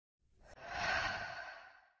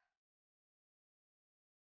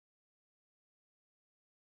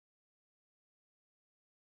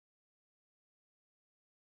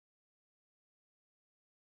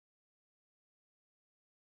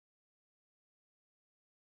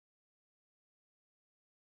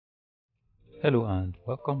Hello and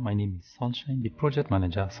welcome. My name is Sunshine, the project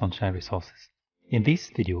manager Sunshine Resources. In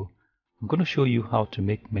this video, I'm going to show you how to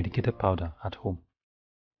make medicated powder at home.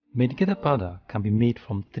 Medicated powder can be made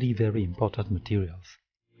from three very important materials.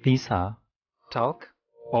 These are talc,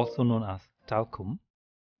 also known as talcum,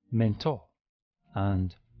 menthol,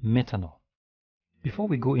 and methanol. Before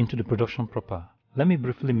we go into the production proper, let me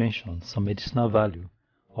briefly mention some medicinal value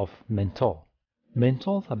of menthol.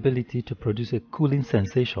 Menthol's ability to produce a cooling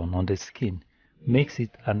sensation on the skin makes it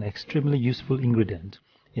an extremely useful ingredient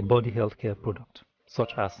in body health care products,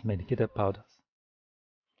 such as medicated powders.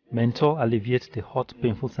 Menthol alleviates the hot,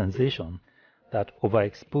 painful sensation that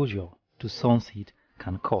overexposure to sun's heat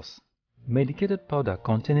can cause. Medicated powder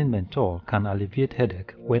containing menthol can alleviate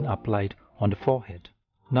headache when applied on the forehead.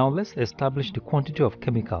 Now let's establish the quantity of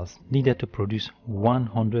chemicals needed to produce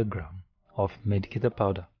 100 grams of medicated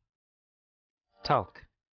powder. Talc,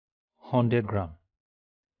 100 grams.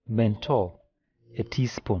 Menthol, a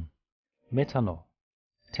teaspoon. Methanol,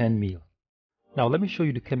 10 ml. Now let me show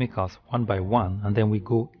you the chemicals one by one, and then we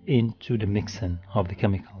go into the mixing of the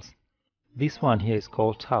chemicals. This one here is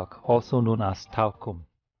called talc, also known as talcum.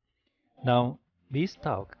 Now this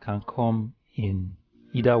talc can come in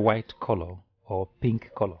either white color or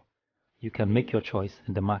pink color. You can make your choice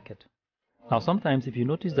in the market. Now sometimes if you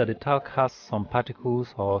notice that the talc has some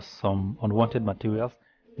particles or some unwanted materials,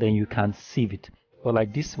 then you can sieve it. But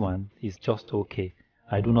like this one is just okay.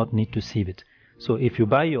 I do not need to sieve it. So if you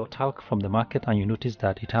buy your talc from the market and you notice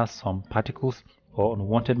that it has some particles or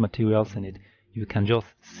unwanted materials in it, you can just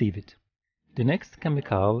sieve it. The next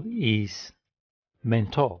chemical is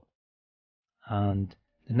menthol, and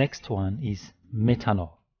the next one is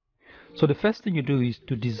methanol. So the first thing you do is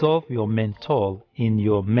to dissolve your menthol in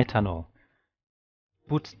your methanol.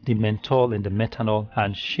 Put the menthol in the methanol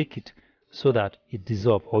and shake it so that it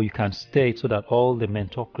dissolves, or you can stir it so that all the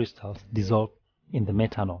menthol crystals dissolve in the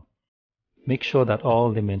methanol. Make sure that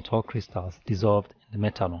all the menthol crystals dissolved in the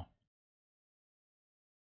methanol.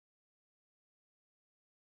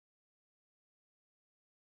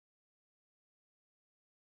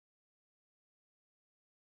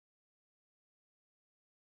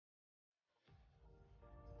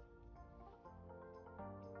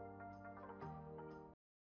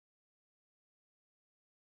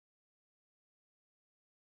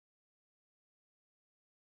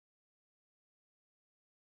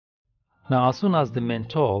 Now as soon as the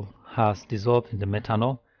menthol has dissolved in the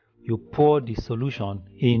methanol, you pour the solution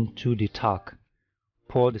into the talc.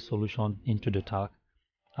 Pour the solution into the talc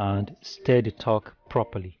and stir the talc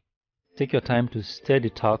properly. Take your time to stir the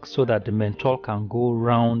talc so that the menthol can go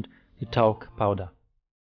round the talc powder.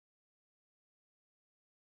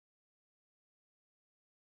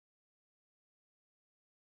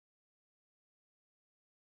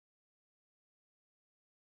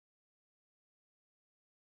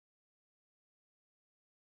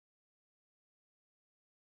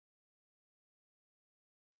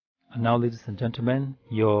 And now, ladies and gentlemen,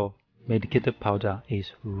 your medicated powder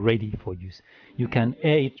is ready for use. You can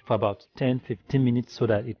air it for about 10-15 minutes so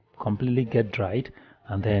that it completely gets dried,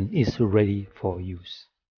 and then it's ready for use.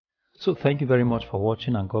 So thank you very much for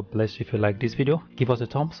watching, and God bless you. If you like this video, give us a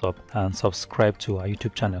thumbs up and subscribe to our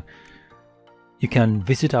YouTube channel. You can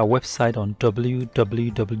visit our website on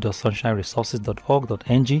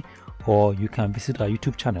www.sunshineresources.org.ng, or you can visit our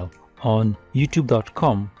YouTube channel on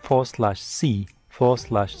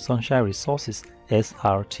youtube.com/c/Sunshine Resources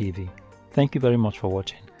SRTV. Thank you very much for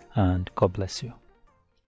watching, and God bless you.